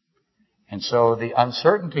 And so the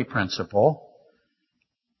uncertainty principle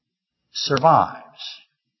survives.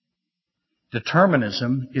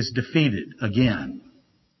 Determinism is defeated again.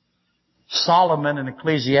 Solomon in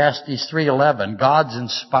Ecclesiastes 3:11, God's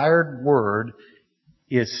inspired word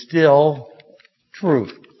is still true.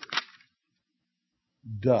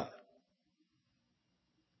 Duh.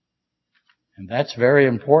 And that's very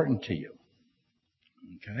important to you.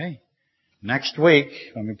 Okay? Next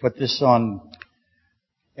week, let me put this on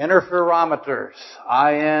interferometers.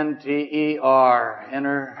 I-N-T-E-R.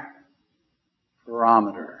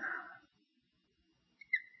 Interferometer.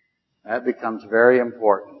 That becomes very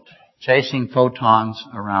important. Chasing photons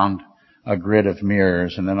around a grid of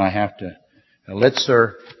mirrors. And then I have to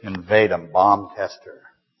Elitzer and Vadum, bomb tester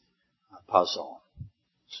puzzle.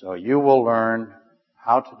 So you will learn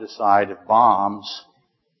how to decide if bombs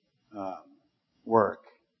work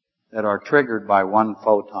that are triggered by one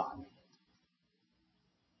photon.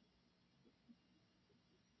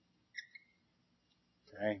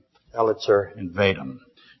 Okay, Elitzer and Vadum.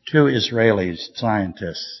 2 Israeli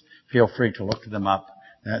scientists. Feel free to look them up.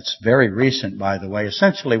 That's very recent, by the way.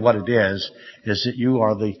 Essentially what it is that you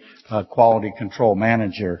are the quality control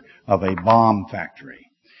manager of a bomb factory.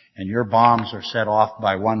 And your bombs are set off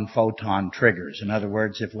by one photon triggers. In other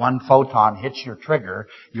words, if one photon hits your trigger,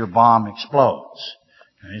 your bomb explodes.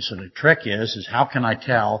 Okay, so the trick is how can I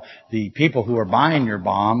tell the people who are buying your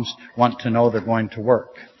bombs want to know they're going to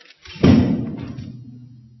work?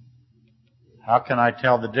 How can I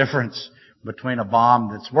tell the difference between a bomb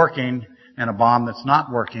that's working and a bomb that's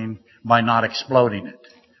not working by not exploding it,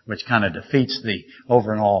 which kind of defeats the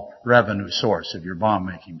overall revenue source of your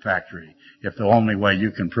bomb-making factory if the only way you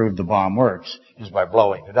can prove the bomb works is by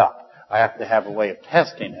blowing it up. I have to have a way of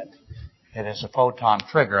testing it. It is a photon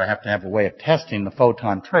trigger. I have to have a way of testing the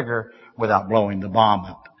photon trigger without blowing the bomb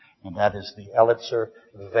up. And that is the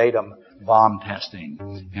Elitzer-Vadum bomb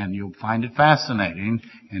testing. And you'll find it fascinating,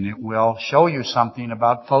 and it will show you something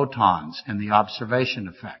about photons and the observation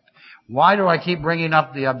effect. Why do I keep bringing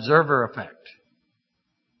up the observer effect?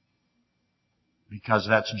 Because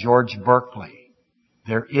that's George Berkeley.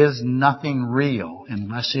 There is nothing real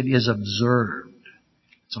unless it is observed.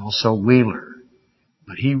 It's also Wheeler.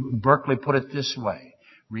 But Berkeley put it this way.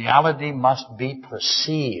 Reality must be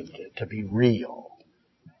perceived to be real.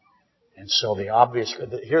 And so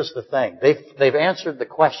here's the thing. They've answered the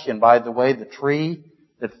question, by the way, the tree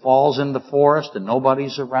that falls in the forest and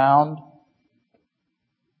nobody's around.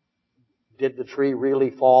 Did the tree really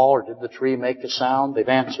fall or did the tree make a sound? They've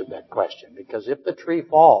answered that question. Because if the tree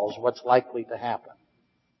falls, what's likely to happen?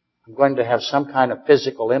 I'm going to have some kind of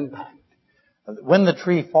physical impact. When the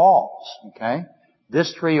tree falls, okay,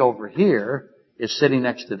 this tree over here is sitting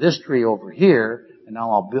next to this tree over here, and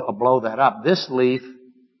now I'll blow that up. This leaf,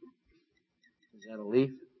 is that a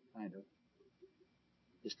leaf? Kind of.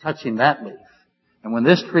 Is touching that leaf. And when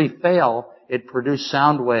this tree fell, it produced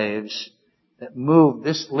sound waves that moved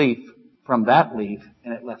this leaf from that leaf,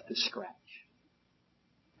 and it left a scratch.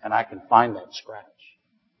 And I can find that scratch.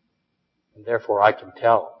 And therefore I can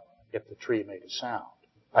tell if the tree made a sound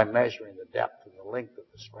by measuring the depth and the length of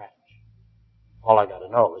the scratch. All I got to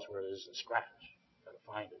know is where is the scratch. Got to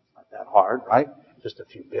find it. It's not that hard, right? Just a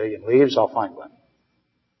few billion leaves, I'll find one.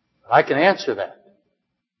 But I can answer that.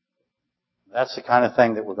 That's the kind of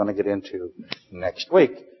thing that we're going to get into next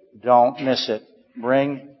week. Don't miss it.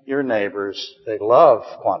 Bring your neighbors. They love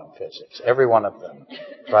quantum physics. Every one of them.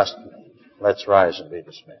 Trust me. Let's rise and be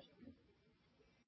dismissed.